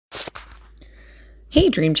Hey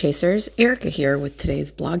Dream Chasers, Erika here with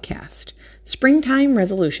today's blogcast. Springtime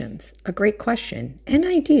resolutions, a great question and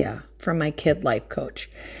idea from my kid life coach.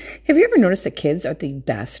 Have you ever noticed that kids are the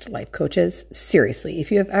best life coaches? Seriously, if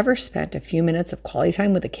you have ever spent a few minutes of quality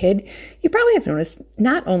time with a kid, you probably have noticed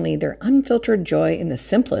not only their unfiltered joy in the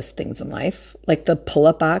simplest things in life, like the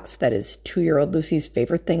pull-up box that is 2-year-old Lucy's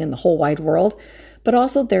favorite thing in the whole wide world, but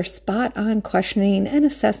also their spot-on questioning and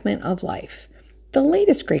assessment of life. The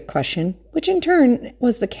latest great question, which in turn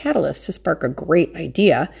was the catalyst to spark a great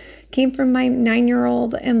idea, came from my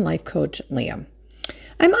 9-year-old and life coach, Liam.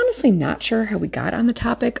 I'm honestly not sure how we got on the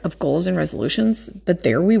topic of goals and resolutions, but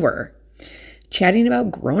there we were, chatting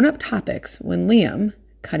about grown-up topics when Liam,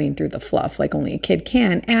 cutting through the fluff like only a kid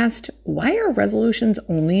can, asked, why are resolutions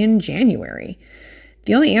only in January?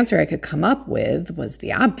 The only answer I could come up with was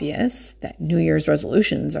the obvious, that New Year's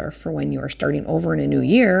resolutions are for when you are starting over in a new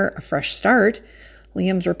year, a fresh start.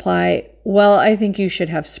 Liam's reply, well, I think you should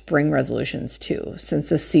have spring resolutions too, since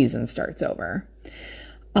the season starts over.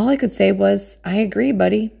 All I could say was, I agree,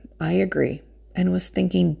 buddy, I agree, and was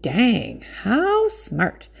thinking, dang, how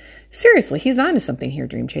smart. Seriously, he's onto something here,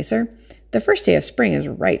 Dream Chaser. The first day of spring is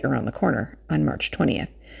right around the corner on March 20th.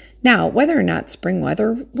 Now, whether or not spring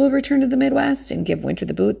weather will return to the Midwest and give winter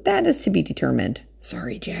the boot, that is to be determined.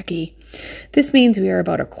 Sorry, Jackie. This means we are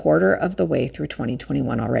about a quarter of the way through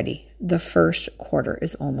 2021 already. The first quarter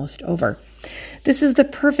is almost over. This is the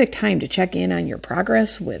perfect time to check in on your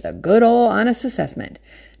progress with a good old honest assessment.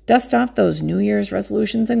 Dust off those New Year's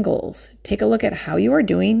resolutions and goals. Take a look at how you are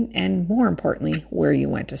doing and, more importantly, where you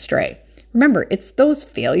went astray. Remember, it's those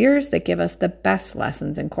failures that give us the best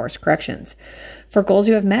lessons and course corrections. For goals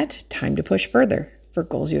you have met, time to push further. For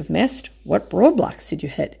goals you have missed, what roadblocks did you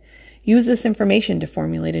hit? Use this information to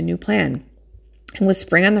formulate a new plan. And with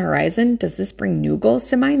spring on the horizon, does this bring new goals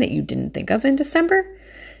to mind that you didn't think of in December?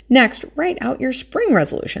 Next, write out your spring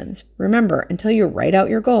resolutions. Remember, until you write out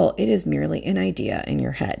your goal, it is merely an idea in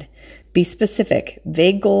your head. Be specific.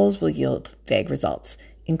 Vague goals will yield vague results.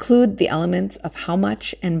 Include the elements of how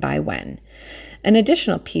much and by when. An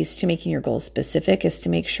additional piece to making your goals specific is to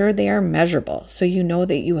make sure they are measurable so you know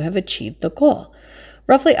that you have achieved the goal.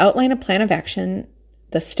 Roughly outline a plan of action,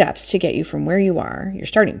 the steps to get you from where you are, your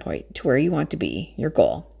starting point, to where you want to be, your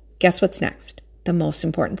goal. Guess what's next? The most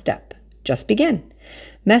important step. Just begin.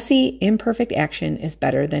 Messy, imperfect action is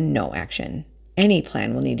better than no action. Any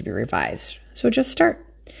plan will need to be revised, so just start.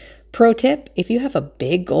 Pro tip, if you have a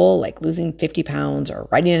big goal like losing 50 pounds or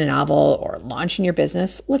writing a novel or launching your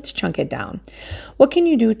business, let's chunk it down. What can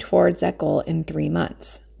you do towards that goal in 3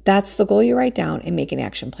 months? That's the goal you write down and make an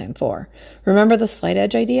action plan for. Remember the slight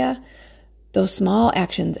edge idea? Those small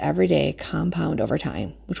actions every day compound over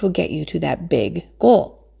time, which will get you to that big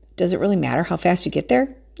goal. Does it really matter how fast you get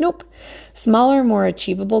there? Nope. Smaller, more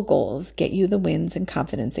achievable goals get you the wins and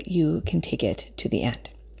confidence that you can take it to the end.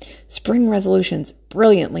 Spring resolutions,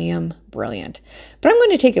 brilliant, Liam, brilliant. But I'm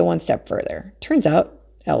going to take it one step further. Turns out,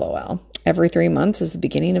 LOL, every 3 months is the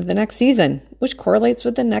beginning of the next season, which correlates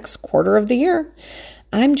with the next quarter of the year.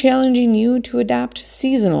 I'm challenging you to adopt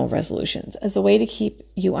seasonal resolutions as a way to keep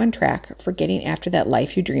you on track for getting after that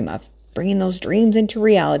life you dream of, bringing those dreams into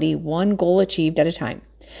reality, one goal achieved at a time.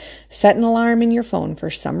 Set an alarm in your phone for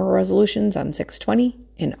summer resolutions on 6/20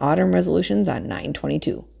 and autumn resolutions on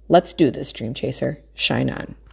 9/22. Let's do this, Dream Chaser. Shine on.